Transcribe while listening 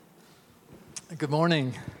Good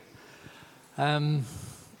morning.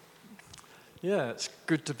 It's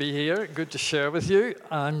good to be here, good to share with you.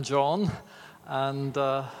 I'm John, and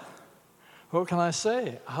what can I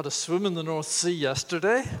say? I had a swim in the North Sea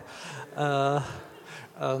yesterday,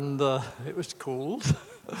 and it was cold,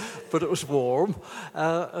 but it was warm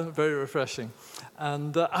and very refreshing.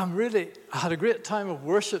 And I had a great time of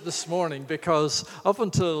worship this morning because for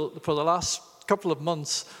the last couple of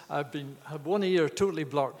months, had one ear totally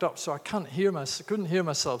blocked up, so I couldn't hear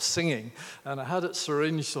myself singing. And I had it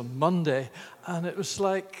syringed on Monday, and it was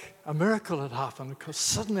like a miracle had happened because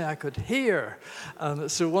suddenly I could hear, and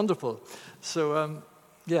it's so wonderful. So,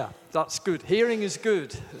 that's good. Hearing is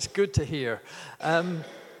good. It's good to hear.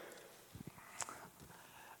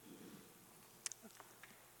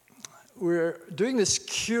 We're doing this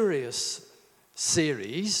Curious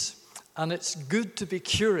series, and it's good to be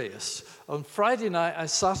curious. On Friday night, I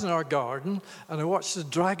sat in our garden and I watched a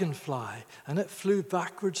dragonfly, and it flew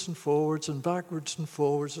backwards and forwards and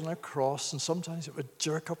across, and sometimes it would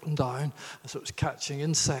jerk up and down as it was catching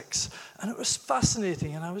insects. And it was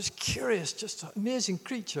fascinating, and I was curious, just an amazing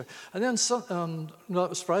creature. And then, that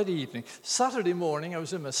was Friday evening. Saturday morning, I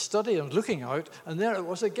was in my study and looking out, and there it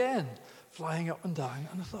was again, flying up and down.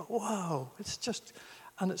 And I thought, wow, I just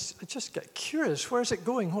get curious. Where's it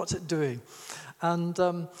going? What's it doing? And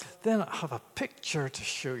then I have a picture to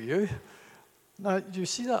show you. Now, do you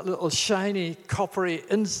see that little shiny,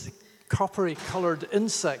 coppery-colored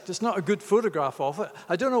insect? It's not a good photograph of it.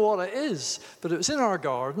 I don't know what it is, but it was in our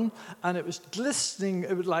garden, and it was glistening.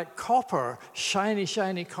 It was like copper, shiny,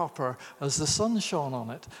 shiny copper, as the sun shone on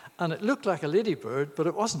it. And it looked like a ladybird, but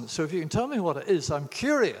it wasn't. So if you can tell me what it is, I'm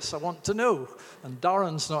curious. I want to know. And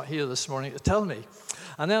Darren's not here this morning to tell me.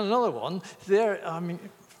 And then another one there,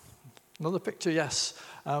 another picture, yes,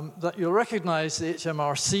 that you'll recognize the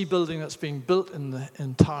HMRC building that's being built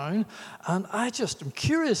in town. And I just am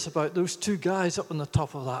curious about those two guys up on the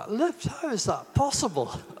top of that lift. How is that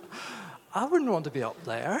possible? I wouldn't want to be up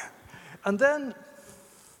there. And then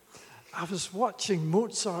I was watching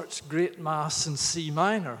Mozart's Great Mass in C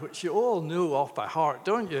minor, which you all know off by heart,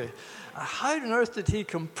 don't you? How on earth did he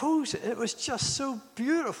compose it? It was just so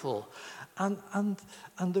beautiful. And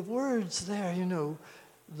the words there,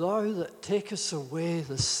 thou that takest away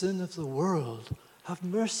the sin of the world, have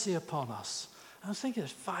mercy upon us. I was thinking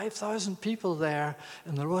there's 5,000 people there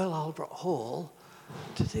in the Royal Albert Hall.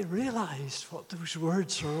 Did they realize what those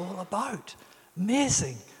words are all about?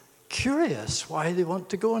 Amazing. Curious why they want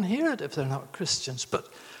to go and hear it if they're not Christians. But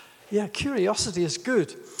yeah, curiosity is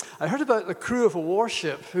good. I heard about the crew of a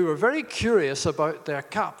warship who were very curious about their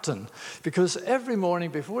captain, because every morning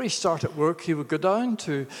before he started work, he would go down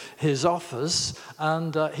to his office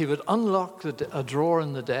and he would unlock a drawer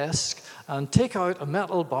in the desk and take out a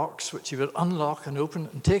metal box, which he would unlock and open,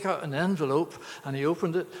 and take out an envelope, and he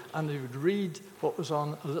opened it, and he would read what was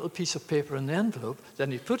on a little piece of paper in the envelope. Then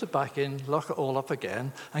he'd put it back in, lock it all up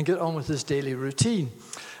again, and get on with his daily routine.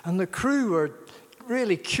 And the crew were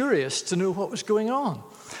really curious to know what was going on.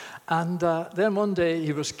 And then one day,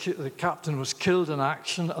 the captain was killed in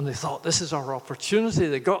action, and they thought, this is our opportunity.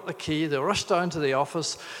 They got the key, they rushed down to the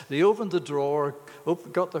office, they opened the drawer,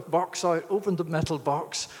 got the box out, opened the metal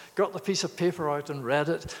box, got the piece of paper out and read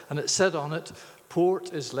it, and it said on it,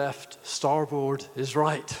 port is left, starboard is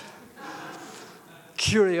right.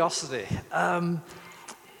 Curiosity.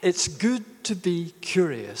 It's good to be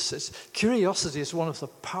curious. Curiosity is one of the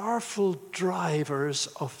powerful drivers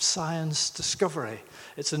of science discovery.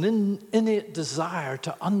 It's an innate desire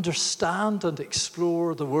to understand and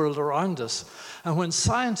explore the world around us. And when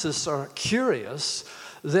scientists are curious,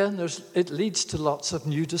 then it leads to lots of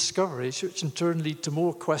new discoveries, which in turn lead to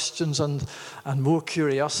more questions and more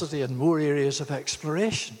curiosity and more areas of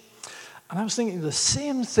exploration. And I was thinking the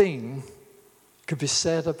same thing could be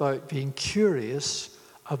said about being curious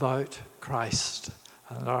about Christ.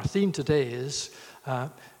 And our theme today is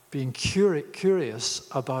being curious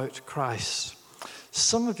about Christ.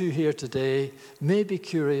 Some of you here today may be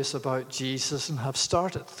curious about Jesus and have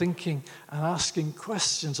started thinking and asking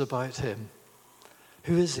questions about him.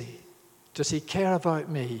 Who is he? Does he care about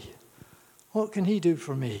me? What can he do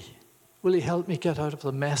for me? Will he help me get out of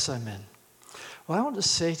the mess I'm in? Well, I want to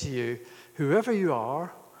say to you, whoever you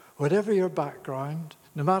are, whatever your background,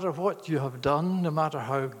 no matter what you have done, no matter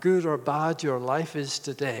how good or bad your life is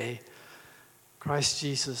today, Christ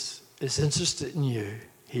Jesus is interested in you.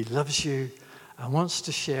 He loves you and wants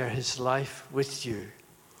to share his life with you.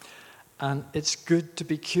 And it's good to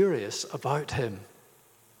be curious about him.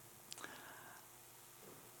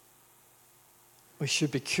 We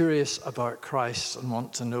should be curious about Christ and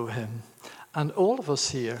want to know him. And all of us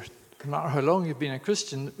here no matter how long you've been a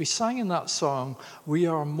Christian, we sang in that song, we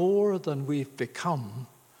are more than we've become.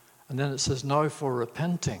 And then it says, now for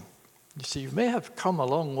repenting. You see, you may have come a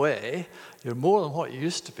long way. You're more than what you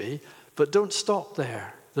used to be. But don't stop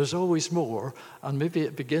there. There's always more. And maybe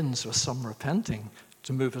it begins with some repenting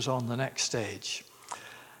to move us on the next stage.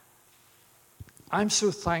 I'm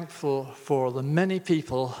so thankful for the many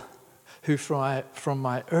people who from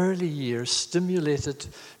my early years stimulated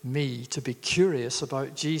me to be curious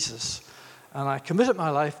about Jesus. And I committed my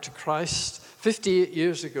life to Christ 58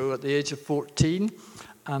 years ago at the age of 14,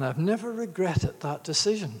 and I've never regretted that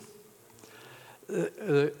decision.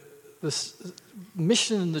 This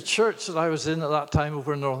mission in the church that I was in at that time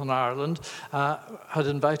over in Northern Ireland had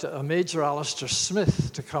invited a Major Alistair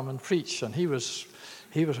Smith to come and preach, and he was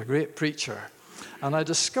a great preacher. And I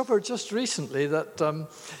discovered just recently that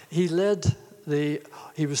he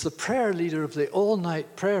was the prayer leader of the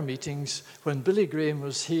all-night prayer meetings when Billy Graham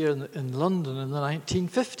was here in London in the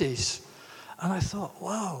 1950s. And I thought,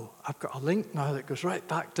 wow, I've got a link now that goes right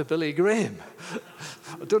back to Billy Graham.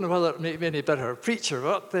 I don't know whether it made me any better a preacher,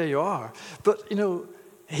 but there you are. But, you know,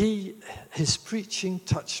 his preaching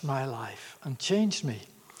touched my life and changed me.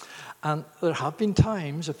 And there have been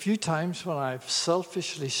times, a few times, when I've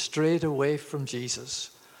selfishly strayed away from Jesus.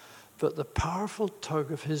 But the powerful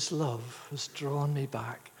tug of his love has drawn me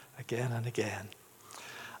back again and again.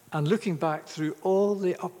 And looking back through all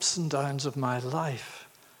the ups and downs of my life,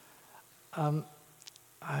 I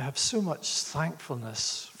have so much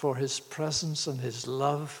thankfulness for his presence and his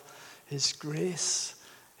love, his grace,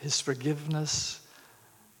 his forgiveness,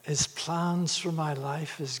 his plans for my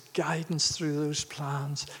life, his guidance through those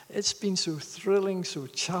plans. It's been so thrilling, so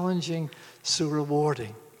challenging, so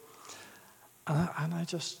rewarding. And I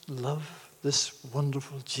just love this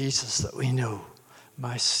wonderful Jesus that we know,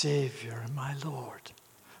 my Savior and my Lord,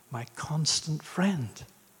 my constant friend.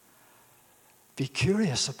 Be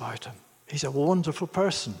curious about him. He's a wonderful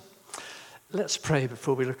person. Let's pray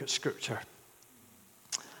before we look at Scripture.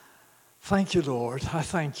 Thank you, Lord. I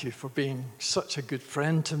thank you for being such a good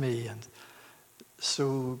friend to me and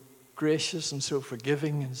so gracious and so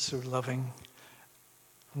forgiving and so loving.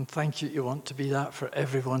 And thank you, you want to be that for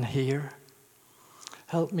everyone here.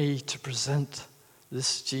 Help me to present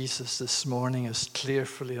this Jesus this morning as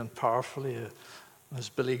clearly and powerfully as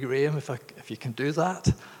Billy Graham, if you can do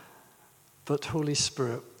that. But Holy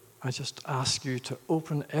Spirit, I just ask you to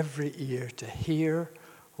open every ear to hear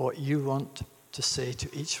what you want to say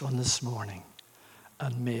to each one this morning.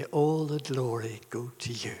 And may all the glory go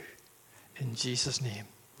to you. In Jesus' name,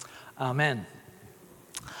 amen.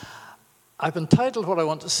 I've entitled what I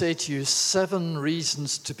want to say to you, 7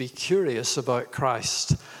 Reasons to be Curious About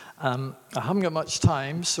Christ. I haven't got much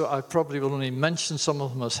time, so I probably will only mention some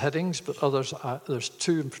of them as headings, but others, there's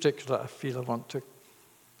 2 in particular I feel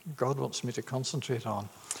God wants me to concentrate on.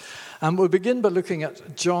 We'll begin by looking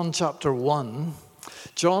at John chapter 1.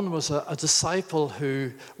 John was a disciple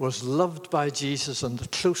who was loved by Jesus and the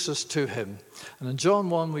closest to him. And in John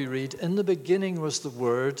 1 we read, "In the beginning was the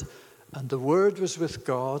Word, and the Word was with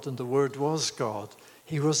God, and the Word was God.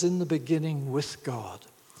 He was in the beginning with God.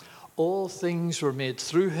 All things were made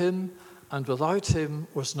through him, and without him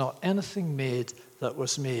was not anything made that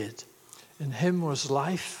was made. In him was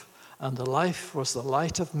life, and the life was the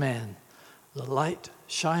light of men. The light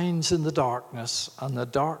shines in the darkness, and the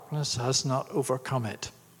darkness has not overcome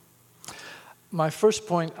it." My first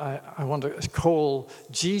point I want to call,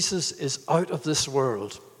 Jesus is out of this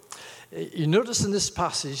world. You notice in this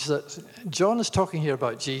passage that John is talking here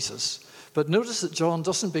about Jesus, but notice that John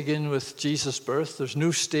doesn't begin with Jesus' birth. There's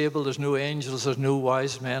no stable, there's no angels, there's no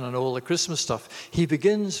wise men and all the Christmas stuff. He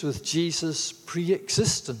begins with Jesus'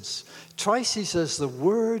 pre-existence. Twice he says the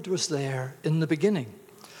Word was there in the beginning.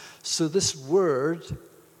 So this Word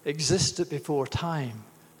existed before time,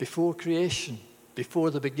 before creation,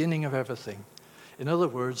 before the beginning of everything. In other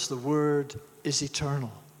words, the Word is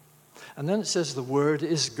eternal. And then it says the Word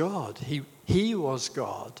is God. He was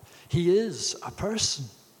God. He is a person.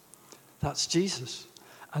 That's Jesus.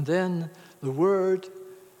 And then the Word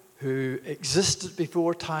who existed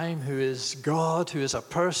before time, who is God, who is a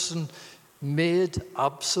person, made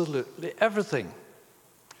absolutely everything,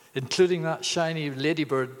 including that shiny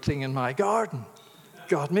ladybird thing in my garden.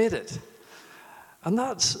 God made it. And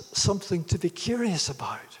that's something to be curious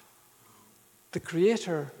about. The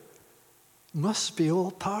Creator must be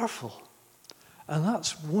all-powerful. And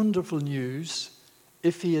that's wonderful news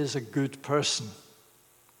if he is a good person.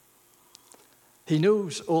 He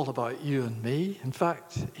knows all about you and me. In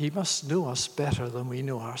fact, he must know us better than we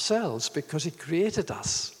know ourselves because he created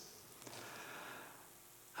us.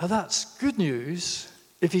 And that's good news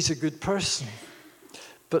if he's a good person.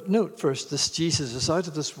 But note first, this Jesus is out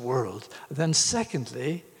of this world. Then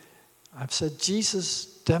secondly, I've said Jesus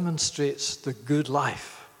demonstrates the good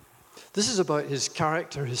life. This is about his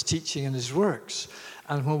character, his teaching, and his works.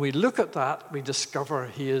 And when we look at that, we discover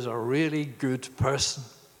he is a really good person.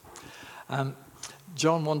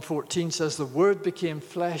 John 1:14 says, the Word became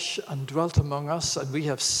flesh and dwelt among us, and we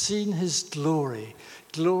have seen his glory,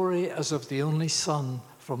 glory as of the only Son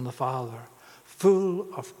from the Father, full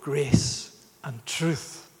of grace and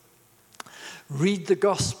truth. Read the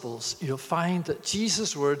Gospels, you'll find that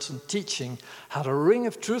Jesus' words and teaching had a ring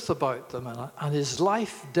of truth about them, and his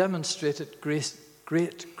life demonstrated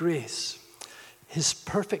great grace. His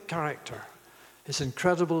perfect character, his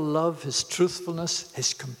incredible love, his truthfulness,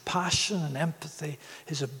 his compassion and empathy,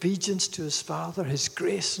 his obedience to his Father, his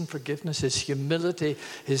grace and forgiveness, his humility,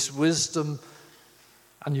 his wisdom,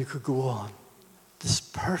 and you could go on. This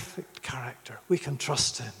perfect character, we can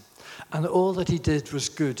trust him. And all that he did was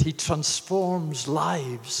good. He transforms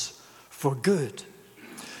lives for good.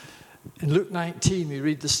 In Luke 19, we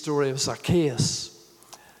read the story of Zacchaeus.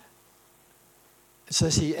 It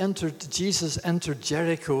says Jesus entered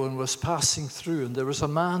Jericho and was passing through, and there was a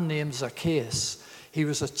man named Zacchaeus. He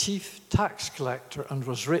was a chief tax collector and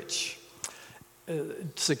was rich.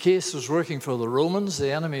 Zacchaeus was working for the Romans,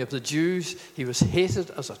 the enemy of the Jews. He was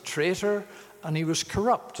hated as a traitor, and he was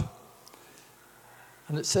corrupt.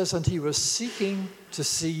 And it says, and he was seeking to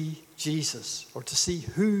see Jesus, or to see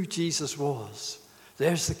who Jesus was.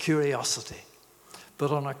 There's the curiosity.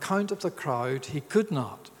 But on account of the crowd, he could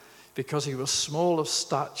not, because he was small of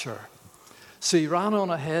stature. So he ran on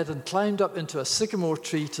ahead and climbed up into a sycamore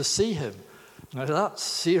tree to see him. Now that's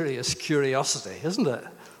serious curiosity, isn't it?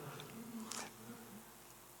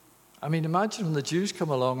 I mean, imagine when the Jews come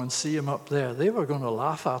along and see him up there. They were going to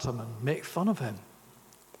laugh at him and make fun of him.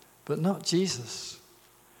 But not Jesus.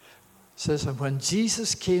 It says, and when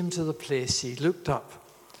Jesus came to the place, he looked up.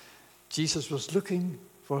 Jesus was looking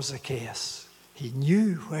for Zacchaeus. He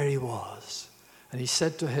knew where he was. And he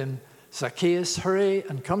said to him, Zacchaeus, hurry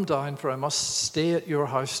and come down, for I must stay at your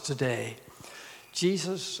house today.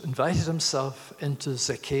 Jesus invited himself into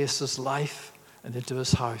Zacchaeus' life and into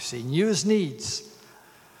his house. He knew his needs.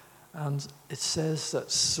 And it says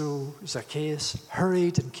that so Zacchaeus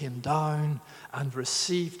hurried and came down and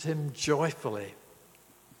received him joyfully.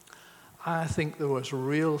 I think there was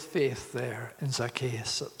real faith there in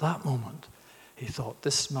Zacchaeus at that moment. He thought,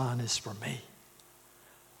 this man is for me.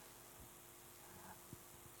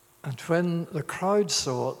 And when the crowd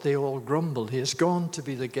saw it, they all grumbled. He has gone to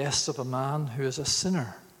be the guest of a man who is a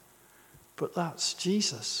sinner. But that's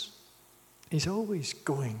Jesus. He's always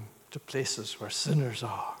going to places where sinners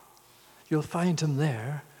are. You'll find him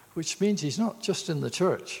there, which means he's not just in the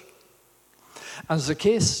church. And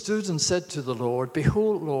Zacchaeus stood and said to the Lord,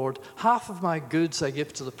 behold, Lord, half of my goods I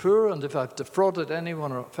give to the poor, and if I've defrauded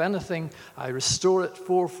anyone of anything, I restore it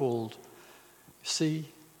fourfold. You see,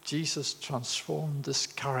 Jesus transformed this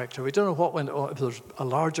character. We don't know what went on, if there's a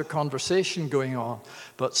larger conversation going on,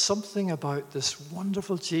 but something about this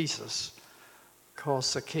wonderful Jesus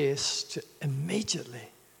caused Zacchaeus to immediately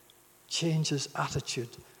change his attitude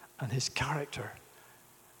and his character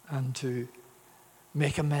and to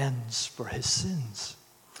make amends for his sins.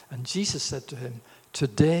 And Jesus said to him,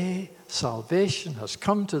 today salvation has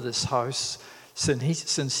come to this house,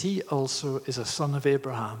 since he also is a son of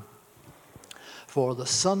Abraham. For the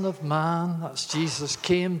Son of Man, that's Jesus,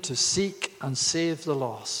 came to seek and save the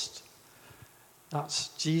lost. That's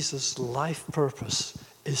Jesus' life purpose,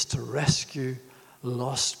 is to rescue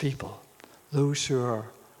lost people, those who are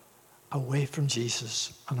away from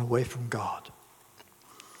Jesus and away from God.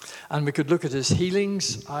 And we could look at his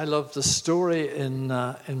healings. I love the story in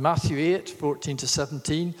Matthew 8, 14 to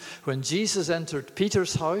 17. When Jesus entered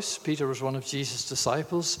Peter's house, Peter was one of Jesus'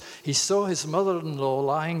 disciples, he saw his mother-in-law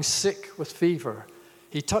lying sick with fever.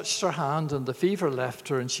 He touched her hand, and the fever left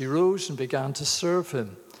her, and she rose and began to serve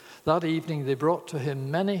him. That evening they brought to him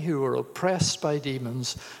many who were oppressed by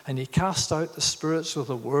demons, and he cast out the spirits with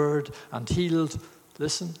a word and healed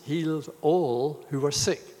all who were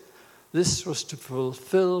sick. This was to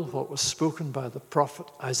fulfill what was spoken by the prophet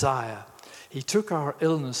Isaiah. He took our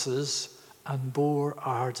illnesses and bore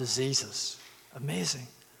our diseases. Amazing.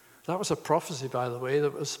 That was a prophecy, by the way,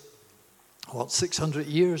 that was, 600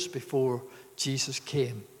 years before Jesus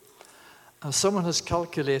came. And someone has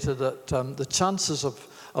calculated that the chances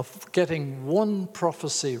of getting one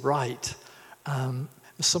prophecy right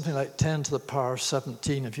is something like 10 to the power of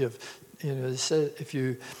 17. If you have, they say if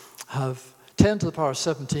you have 10 to the power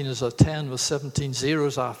 17 is a 10 with 17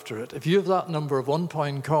 zeros after it. If you have that number of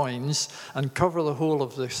 £1 coins and cover the whole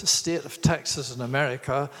of the state of Texas in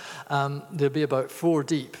America, there'll be about 4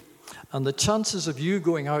 deep. And the chances of you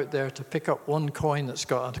going out there to pick up one coin that's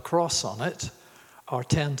got a cross on it are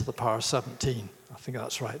 10 to the power 17. I think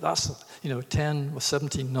that's right. That's, 10 with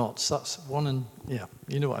 17 knots. That's 1 in,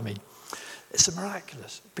 you know what I mean. It's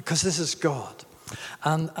miraculous because this is God.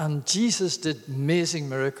 And Jesus did amazing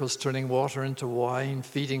miracles, turning water into wine,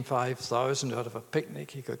 feeding 5,000 out of a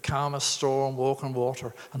picnic. He could calm a storm, walk on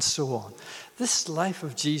water, and so on. This life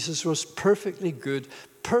of Jesus was perfectly good,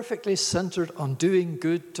 perfectly centered on doing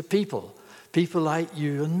good to people like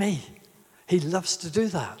you and me. He loves to do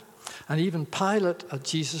that. And even Pilate at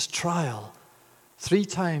Jesus' trial 3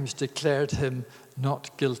 times declared him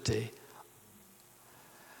not guilty.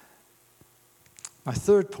 My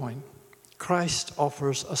third point, Christ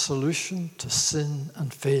offers a solution to sin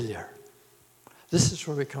and failure. This is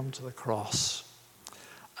where we come to the cross.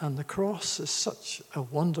 And the cross is such a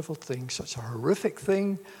wonderful thing, such a horrific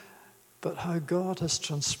thing, but how God has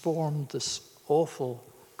transformed this awful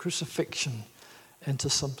crucifixion into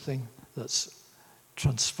something that's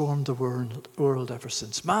transformed the world ever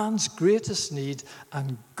since. Man's greatest need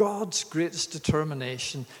and God's greatest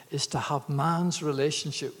determination is to have man's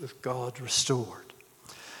relationship with God restored.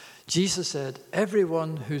 Jesus said,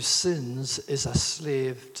 everyone who sins is a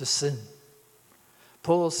slave to sin.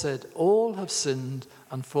 Paul said, all have sinned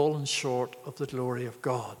and fallen short of the glory of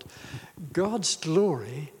God. God's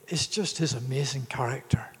glory is just his amazing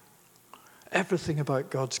character. Everything about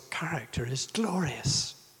God's character is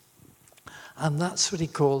glorious. And that's what he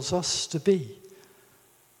calls us to be.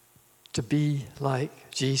 To be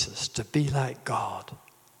like Jesus, to be like God.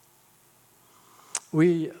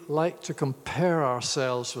 We like to compare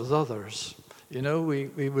ourselves with others.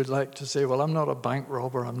 We would like to say, well, I'm not a bank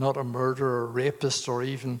robber, I'm not a murderer or rapist, or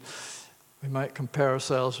even we might compare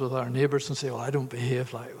ourselves with our neighbors and say, well, I don't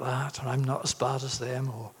behave like that, or I'm not as bad as them.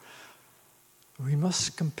 Or we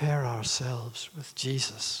must compare ourselves with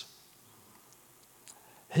Jesus.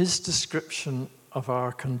 His description of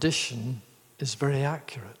our condition is very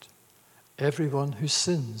accurate. Everyone who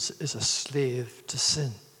sins is a slave to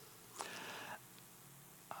sin.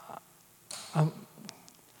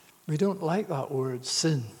 We don't like that word,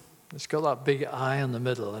 sin. It's got that big I in the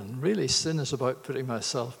middle, and really sin is about putting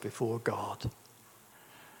myself before God.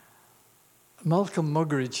 Malcolm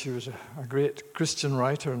Muggeridge, who was a great Christian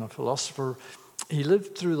writer and a philosopher, he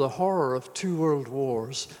lived through the horror of 2 world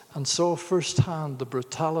wars and saw firsthand the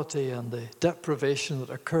brutality and the deprivation that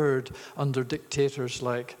occurred under dictators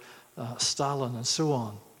like Stalin and so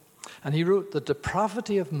on. And he wrote, the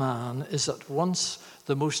depravity of man is at once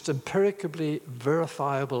the most empirically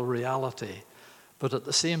verifiable reality, but at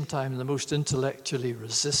the same time the most intellectually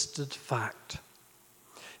resisted fact.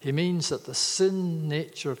 He means that the sin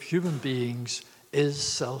nature of human beings is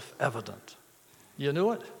self-evident. You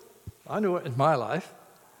know it? I know it in my life.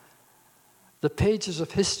 The pages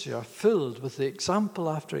of history are filled with the example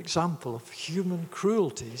after example of human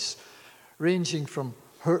cruelties, ranging from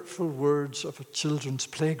hurtful words of a children's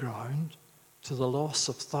playground to the loss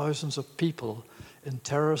of thousands of people in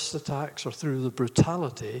terrorist attacks or through the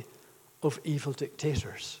brutality of evil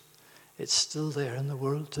dictators. It's still there in the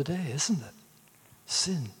world today, isn't it?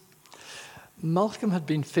 Sin. Malcolm had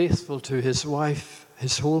been faithful to his wife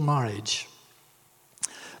his whole marriage,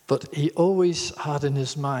 but he always had in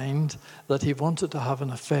his mind that he wanted to have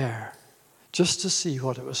an affair just to see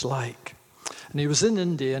what it was like. And he was in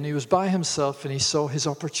India and he was by himself and he saw his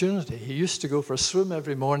opportunity. He used to go for a swim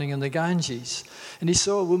every morning in the Ganges. And he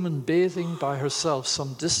saw a woman bathing by herself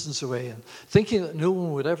some distance away. And thinking that no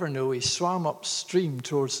one would ever know, he swam upstream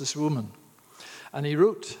towards this woman. And he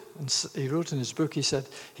wrote in his book, he said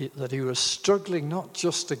that he was struggling not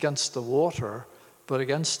just against the water, but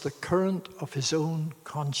against the current of his own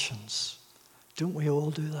conscience. Don't we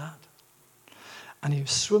all do that? And he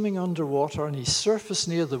was swimming underwater and he surfaced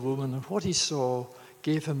near the woman, and what he saw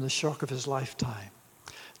gave him the shock of his lifetime.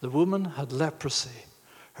 The woman had leprosy.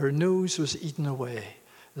 Her nose was eaten away.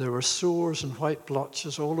 There were sores and white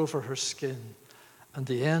blotches all over her skin, and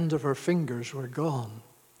the end of her fingers were gone.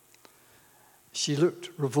 She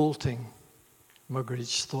looked revolting,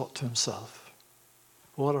 Muggeridge thought to himself.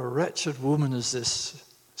 What a wretched woman is this,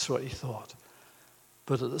 is what he thought.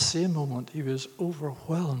 But at the same moment, he was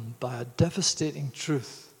overwhelmed by a devastating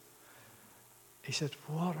truth. He said,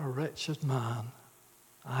 what a wretched man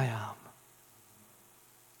I am.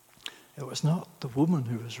 It was not the woman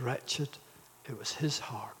who was wretched, it was his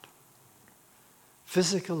heart.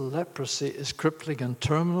 Physical leprosy is crippling and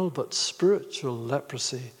terminal, but spiritual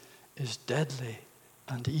leprosy is deadly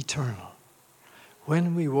and eternal.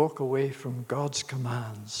 When we walk away from God's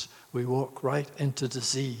commands, we walk right into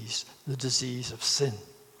disease, the disease of sin.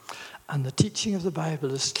 And the teaching of the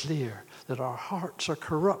Bible is clear that our hearts are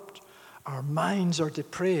corrupt, our minds are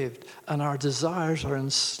depraved, and our desires are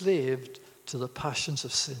enslaved to the passions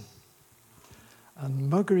of sin.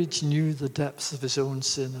 And Muggeridge knew the depths of his own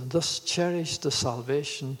sin and thus cherished the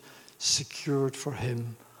salvation secured for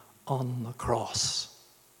him on the cross.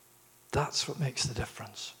 That's what makes the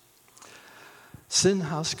difference. Sin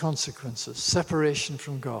has consequences, separation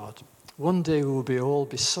from God. One day we will all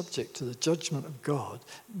be subject to the judgment of God.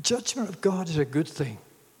 Judgment of God is a good thing.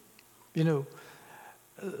 You know,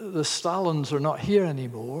 the Stalins are not here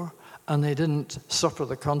anymore, and they didn't suffer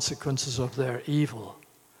the consequences of their evil.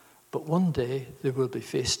 But one day they will be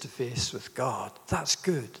face to face with God. That's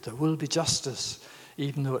good. There will be justice,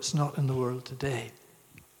 even though it's not in the world today.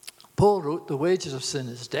 Paul wrote, the wages of sin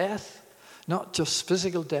is death, not just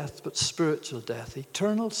physical death, but spiritual death,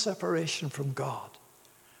 eternal separation from God.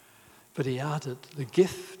 But he added, the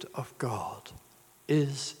gift of God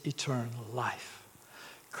is eternal life.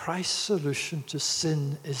 Christ's solution to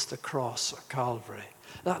sin is the cross of Calvary.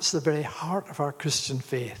 That's the very heart of our Christian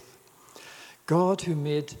faith. God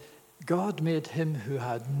made him who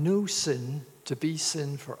had no sin to be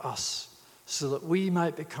sin for us, so that we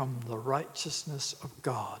might become the righteousness of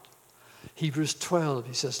God. Hebrews 12,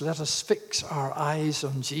 he says, let us fix our eyes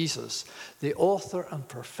on Jesus, the author and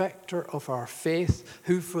perfecter of our faith,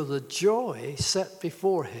 who for the joy set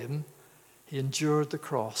before him, he endured the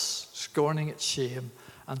cross, scorning its shame,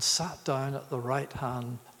 and sat down at the right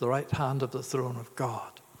hand of the throne of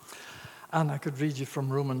God. And I could read you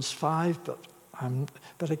from Romans 5,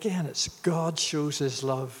 but again, it's God shows his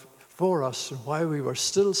love for us, and while we were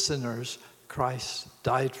still sinners, Christ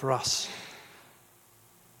died for us.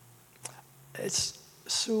 It's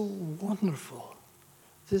so wonderful.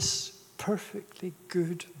 This perfectly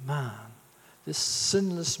good man, this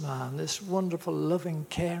sinless man, this wonderful, loving,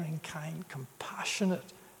 caring, kind,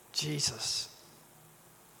 compassionate Jesus,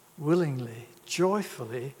 willingly,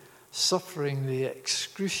 joyfully suffering the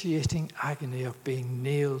excruciating agony of being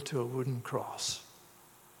nailed to a wooden cross.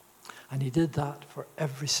 And he did that for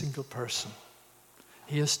every single person.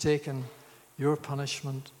 He has taken your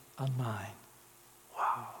punishment and mine.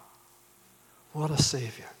 Wow. What a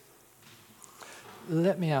Savior.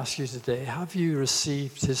 Let me ask you today, have you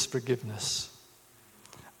received his forgiveness?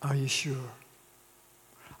 Are you sure?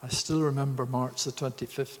 I still remember March the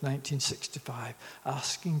 25th, 1965,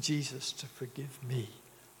 asking Jesus to forgive me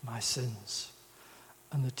my sins,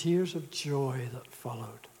 and the tears of joy that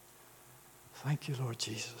followed. Thank you, Lord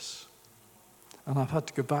Jesus. And I've had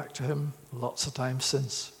to go back to him lots of times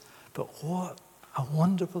since. But what a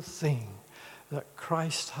wonderful thing that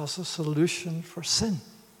Christ has a solution for sin.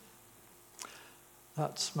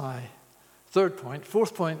 That's my third point.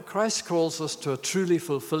 Fourth point, Christ calls us to a truly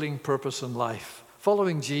fulfilling purpose in life.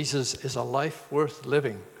 Following Jesus is a life worth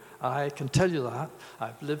living. I can tell you that.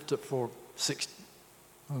 I've lived it for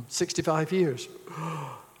 65 years.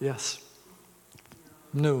 Yes.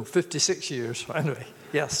 No, 56 years. Anyway,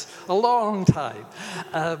 yes, a long time.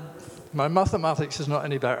 My mathematics is not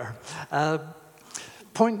any better.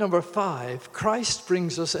 Point number 5, Christ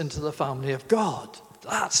brings us into the family of God.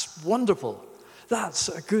 That's wonderful. That's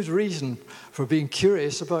a good reason for being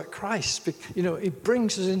curious about Christ. You know, he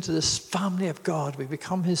brings us into this family of God. We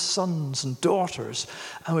become his sons and daughters,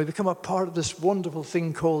 and we become a part of this wonderful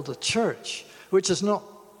thing called the church, which is not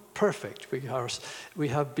perfect. We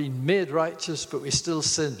have been made righteous, but we still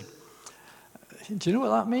sin. Do you know what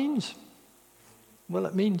that means? Well,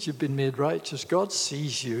 it means you've been made righteous. God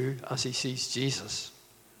sees you as he sees Jesus,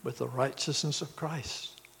 with the righteousness of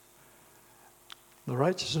Christ. The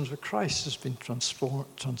righteousness of Christ has been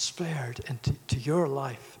transferred into your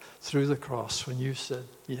life through the cross when you said,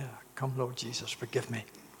 yeah, come Lord Jesus, forgive me.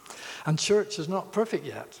 And church is not perfect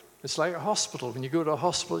yet. It's like a hospital. When you go to a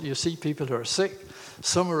hospital, you see people who are sick,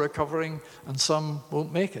 some are recovering, and some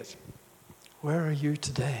won't make it. Where are you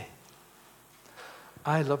today?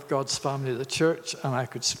 I love God's family, the church, and I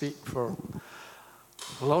could speak for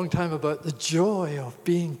a long time about the joy of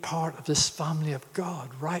being part of this family of God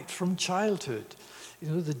right from childhood. You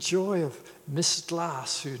know, the joy of Miss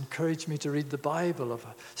Glass, who encouraged me to read the Bible, of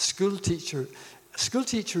a school teacher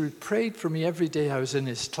who prayed for me every day I was in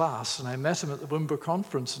his class, and I met him at the Wimber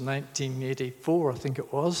Conference in 1984, I think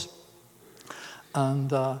it was.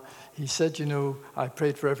 And he said, you know, I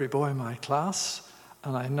prayed for every boy in my class,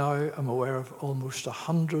 and I now am aware of almost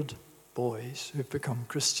 100 boys who've become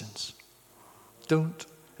Christians. Don't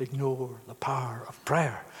ignore the power of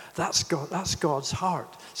prayer. That's God's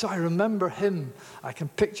heart. So I remember him. I can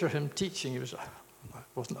picture him teaching. He was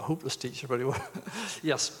Wasn't a hopeless teacher, but he was.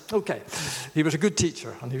 Yes, okay. He was a good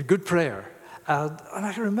teacher, and he was a good prayer. And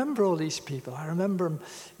I remember all these people. I remember,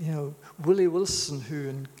 Willie Wilson,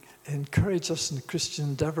 who encouraged us in the Christian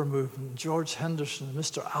Endeavour movement, George Henderson, and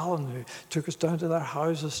Mr. Allen, who took us down to their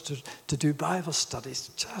houses to do Bible studies.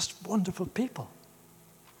 Just wonderful people.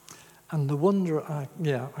 And the wonder, I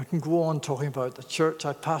can go on talking about the church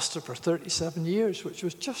I pastored for 37 years, which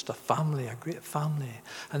was just a family, a great family.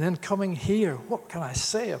 And then coming here, what can I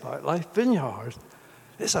say about Life Vineyard?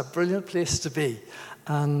 It's a brilliant place to be.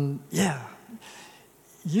 And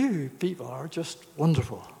you people are just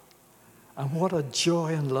wonderful. And what a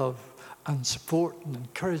joy and love and support and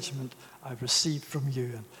encouragement I've received from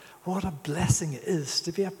you. And what a blessing it is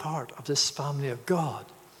to be a part of this family of God.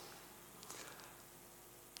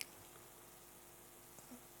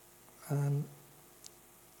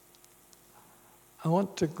 I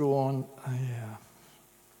want to go on.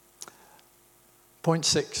 Point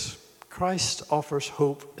 6, Christ offers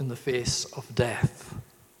hope in the face of death.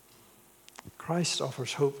 Christ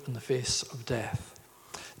offers hope in the face of death.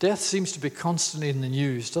 Death seems to be constantly in the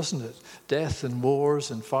news, doesn't it? Death in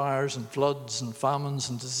wars and fires and floods and famines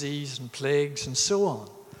and disease and plagues and so on.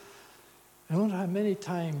 I wonder how many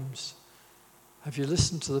times have you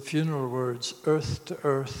listened to the funeral words, earth to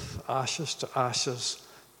earth, ashes to ashes,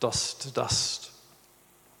 dust to dust?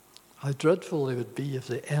 How dreadful they would be if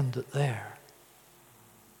they ended there,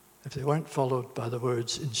 if they weren't followed by the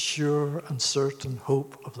words, in sure and certain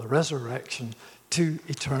hope of the resurrection to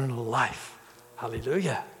eternal life.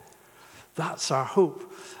 Hallelujah. That's our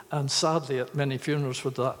hope. And sadly, at many funerals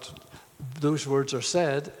where those words are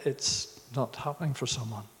said, it's not happening for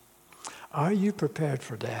someone. Are you prepared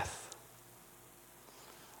for death?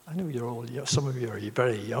 I know some of you are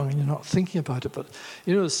very young and you're not thinking about it, but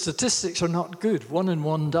the statistics are not good. 1 in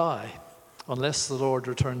 1 die unless the Lord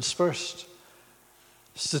returns first.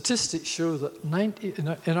 Statistics show that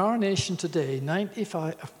in our nation today,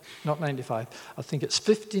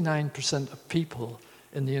 59% of people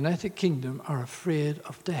in the United Kingdom are afraid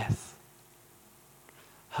of death.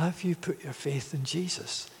 Have you put your faith in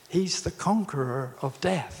Jesus? He's the conqueror of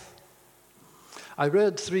death. I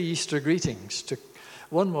read 3 Easter greetings.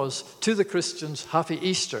 One was, to the Christians, Happy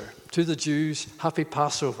Easter. To the Jews, Happy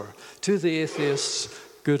Passover. To the atheists,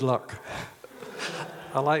 good luck.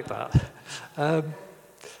 I like that.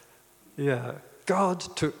 God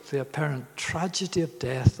took the apparent tragedy of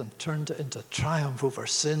death and turned it into triumph over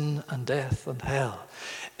sin and death and hell.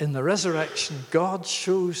 In the resurrection, God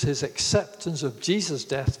shows his acceptance of Jesus'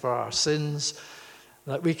 death for our sins,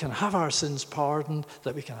 that we can have our sins pardoned,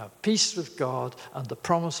 that we can have peace with God, and the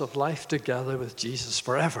promise of life together with Jesus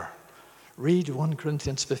forever. Read 1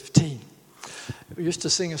 Corinthians 15. We used to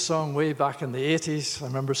sing a song way back in the 80s. I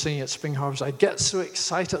remember singing at Spring Harvest, I get so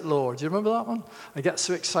excited, Lord. Do you remember that one? I get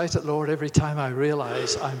so excited, Lord, every time I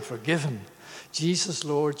realize I'm forgiven. Jesus,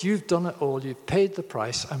 Lord, you've done it all. You've paid the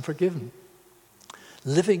price. I'm forgiven.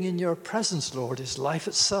 Living in your presence, Lord, is life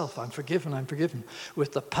itself. I'm forgiven, I'm forgiven.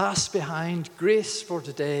 With the past behind, grace for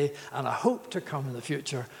today, and a hope to come in the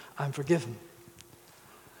future, I'm forgiven.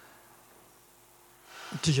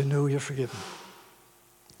 Do you know you're forgiven?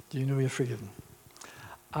 Do you know you're forgiven?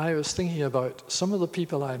 I was thinking about some of the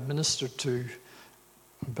people I ministered to.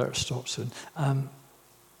 I better stop soon.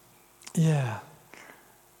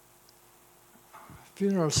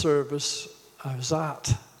 Funeral service I was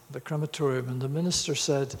at the crematorium, and the minister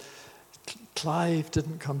said, Clive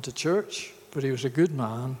didn't come to church, but he was a good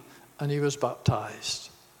man, and he was baptized.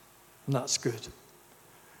 And that's good.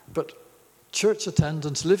 But church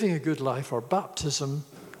attendance, living a good life, or baptism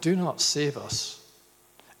do not save us.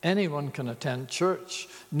 Anyone can attend church.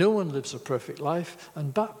 No one lives a perfect life,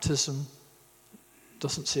 and baptism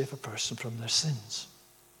doesn't save a person from their sins.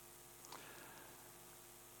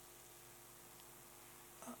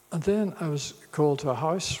 And then I was called to a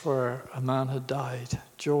house where a man had died,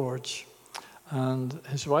 George. And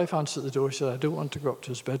his wife answered the door. She said, I don't want to go up to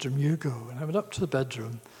his bedroom. You go. And I went up to the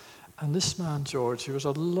bedroom. And this man, George, he was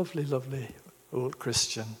a lovely, lovely old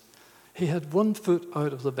Christian. He had 1 foot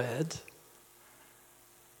out of the bed.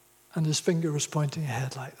 And his finger was pointing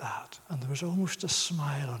ahead like that. And there was almost a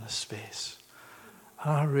smile on his face.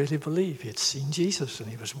 And I really believe he had seen Jesus and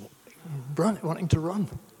he was wanting to run.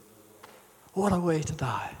 What a way to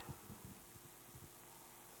die.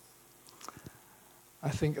 I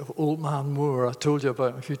think of Old Man Moore. I told you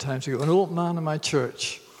about him a few times ago. An old man in my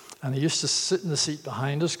church. And he used to sit in the seat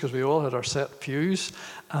behind us because we all had our set pews.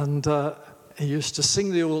 And he used to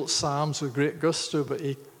sing the old psalms with great gusto, but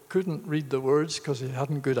he couldn't read the words because he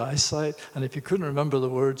hadn't good eyesight. And if he couldn't remember the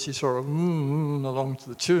words, he sort of along to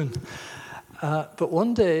the tune. But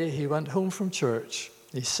one day he went home from church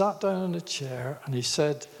He sat down in a chair and he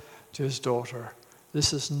said to his daughter,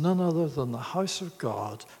 "This is none other than the house of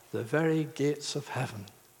God, the very gates of heaven."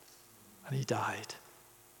 And he died.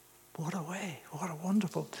 What a way, what a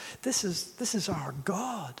wonderful. This is our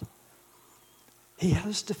God. He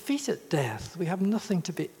has defeated death. We have nothing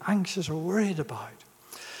to be anxious or worried about.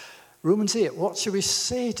 Romans 8, what shall we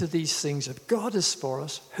say to these things? If God is for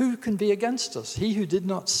us, who can be against us? He who did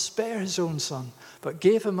not spare his own son, but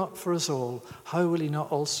gave him up for us all, how will he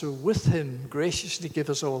not also with him graciously give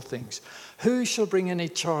us all things? Who shall bring any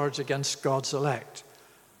charge against God's elect?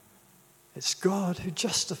 It's God who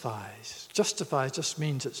justifies. Justify just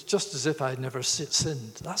means it's just as if I'd never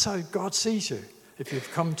sinned. That's how God sees you if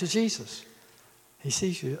you've come to Jesus. He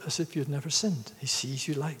sees you as if you'd never sinned. He sees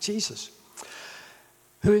you like Jesus.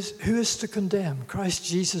 Who is to condemn? Christ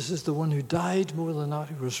Jesus is the one who died, more than that,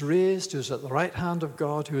 who was raised, who is at the right hand of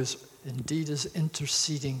God, who is indeed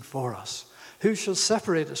interceding for us. Who shall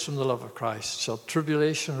separate us from the love of Christ? Shall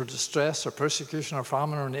tribulation or distress or persecution or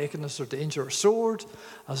famine or nakedness or danger or sword?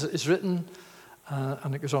 As it is written,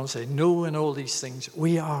 and it goes on to say, no, in all these things,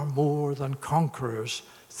 we are more than conquerors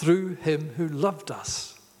through him who loved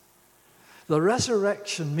us. The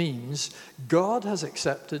resurrection means God has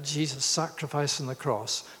accepted Jesus' sacrifice on the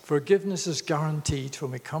cross. Forgiveness is guaranteed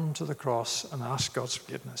when we come to the cross and ask God's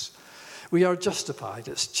forgiveness. We are justified.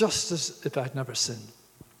 It's just as if I'd never sinned.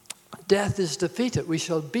 Death is defeated. We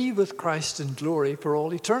shall be with Christ in glory for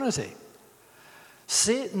all eternity.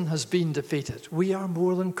 Satan has been defeated. We are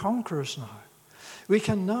more than conquerors now. We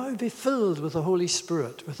can now be filled with the Holy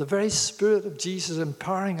Spirit, with the very Spirit of Jesus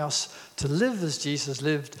empowering us to live as Jesus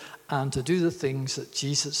lived and to do the things that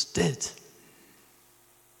Jesus did.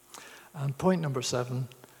 And point number 7,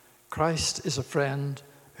 Christ is a friend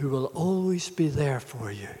who will always be there for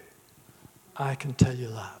you. I can tell you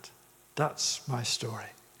that. That's my story.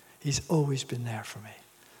 He's always been there for me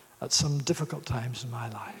at some difficult times in my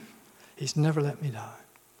life. He's never let me down.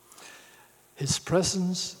 His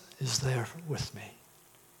presence is there with me.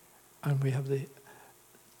 And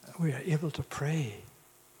we are able to pray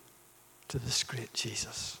to this great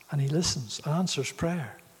Jesus. And he listens, answers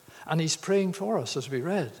prayer. And he's praying for us, as we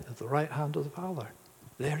read, at the right hand of the Father.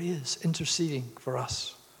 There he is, interceding for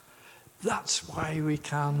us. That's why we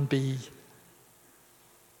can be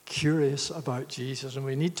curious about Jesus. And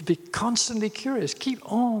we need to be constantly curious.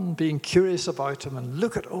 Keep on being curious about him and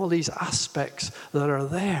look at all these aspects that are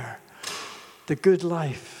there. The good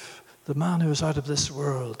life, the man who is out of this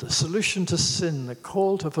world, the solution to sin, the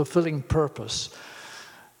call to fulfilling purpose,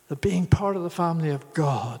 the being part of the family of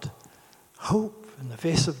God, hope in the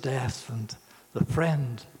face of death, and the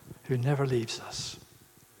friend who never leaves us.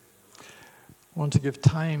 I want to give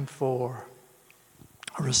time for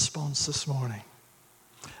a response this morning.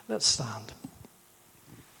 Let's stand.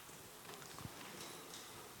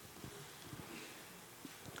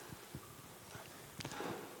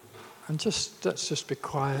 And let's just be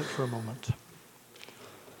quiet for a moment.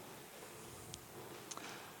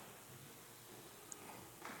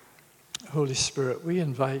 Holy Spirit, we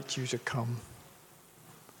invite you to come.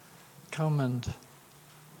 Come and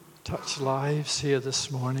touch lives here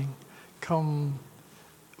this morning. Come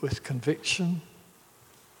with conviction.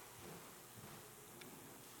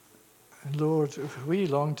 And Lord, we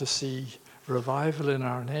long to see revival in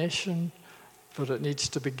our nation, but it needs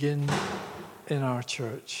to begin in our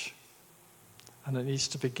church. And it needs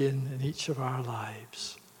to begin in each of our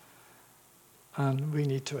lives. And we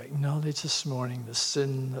need to acknowledge this morning the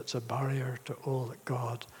sin that's a barrier to all that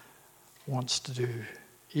God wants to do,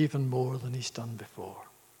 even more than he's done before.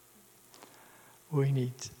 We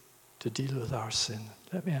need to deal with our sin.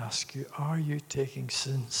 Let me ask you, are you taking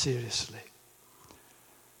sin seriously?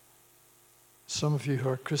 Some of you who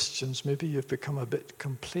are Christians, maybe you've become a bit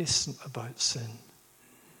complacent about sin,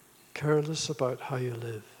 careless about how you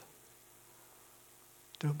live.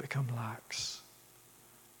 Don't become lax.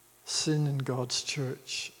 Sin in God's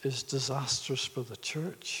church is disastrous for the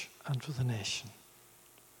church and for the nation.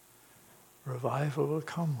 Revival will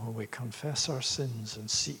come when we confess our sins and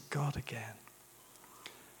seek God again.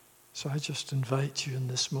 So I just invite you in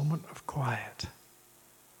this moment of quiet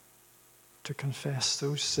to confess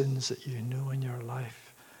those sins that you know in your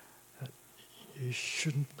life that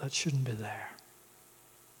shouldn't be there.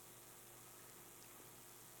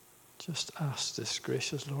 Just ask this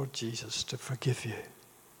gracious Lord Jesus to forgive you.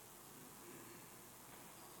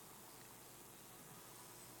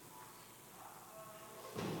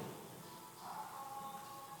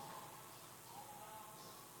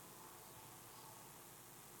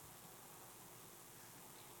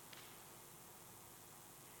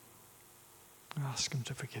 Ask him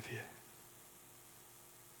to forgive you.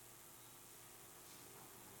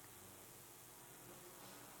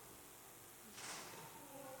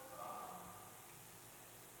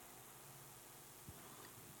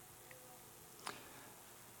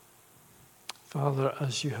 Father,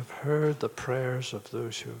 as you have heard the prayers of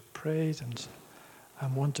those who have prayed and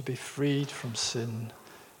want to be freed from sin,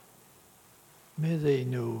 may they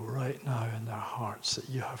know right now in their hearts that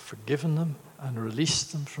you have forgiven them and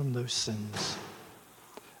released them from those sins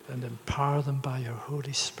and empower them by your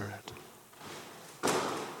Holy Spirit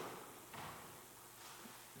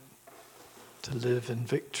to live in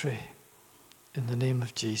victory in the name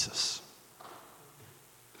of Jesus.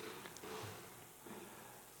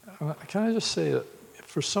 Can I just say that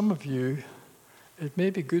for some of you, it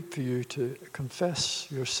may be good for you to confess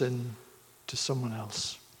your sin to someone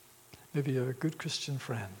else. Maybe you're a good Christian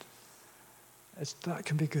friend. That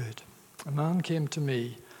can be good. A man came to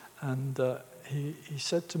me and he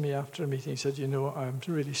said to me after a meeting, he said, I'm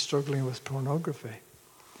really struggling with pornography.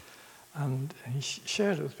 And he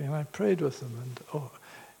shared it with me and I prayed with him. And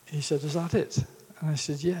he said, is that it? And I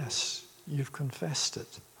said, yes, you've confessed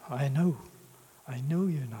it. I know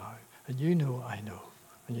you now. And you know I know.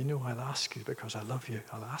 And you know I'll ask you because I love you.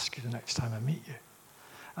 I'll ask you the next time I meet you.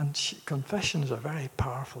 And confession is a very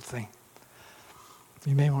powerful thing.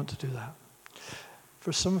 You may want to do that.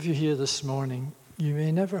 For some of you here this morning, you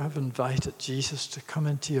may never have invited Jesus to come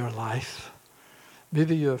into your life.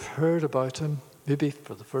 Maybe you have heard about him. Maybe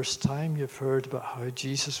for the first time you've heard about how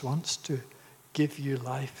Jesus wants to give you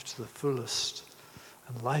life to the fullest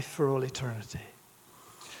and life for all eternity.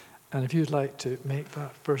 And if you'd like to make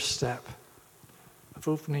that first step of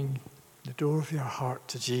opening the door of your heart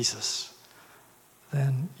to Jesus,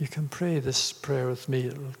 then you can pray this prayer with me.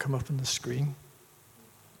 It will come up on the screen.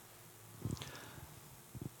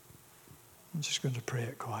 I'm just going to pray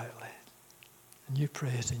it quietly. And you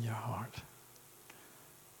pray it in your heart.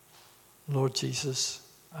 Lord Jesus,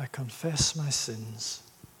 I confess my sins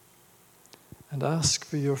and ask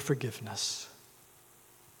for your forgiveness.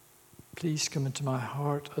 Please come into my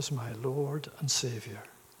heart as my Lord and Savior.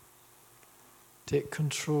 Take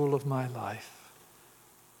control of my life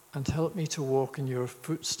and help me to walk in your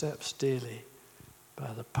footsteps daily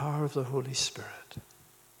by the power of the Holy Spirit.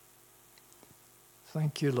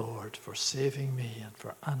 Thank you, Lord, for saving me and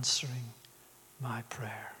for answering my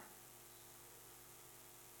prayer.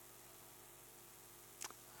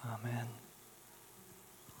 Amen.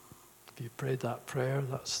 If you prayed that prayer,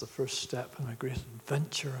 that's the first step in a great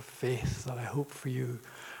adventure of faith that I hope for you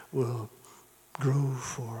will grow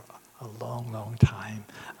for a long, long time.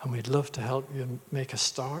 And we'd love to help you make a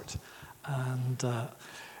start. And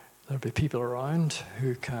there'll be people around who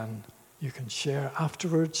you can share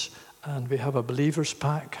afterwards. And we have a believer's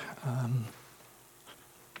pack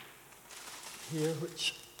here,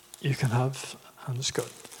 which you can have. And it's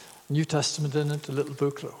got New Testament in it, a little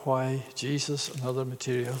booklet, Why Jesus, and other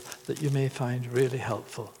material that you may find really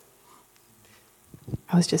helpful.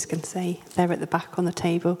 I was just going to say, they're at the back on the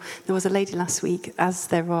table. There was a lady last week, as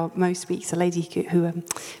there are most weeks, a lady who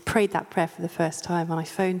prayed that prayer for the first time, and I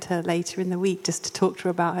phoned her later in the week just to talk to her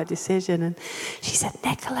about her decision, and she said,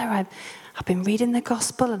 Nicola, I've been reading the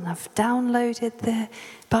gospel and I've downloaded the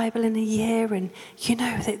Bible in a year, and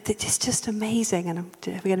it's just amazing, and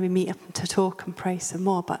we're going to meet up to talk and pray some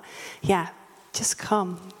more. But yeah, just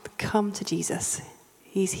come to Jesus.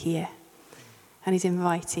 He's here, and he's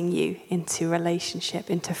inviting you into relationship,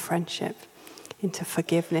 into friendship, into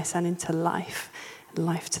forgiveness, and into life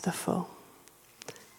to the full.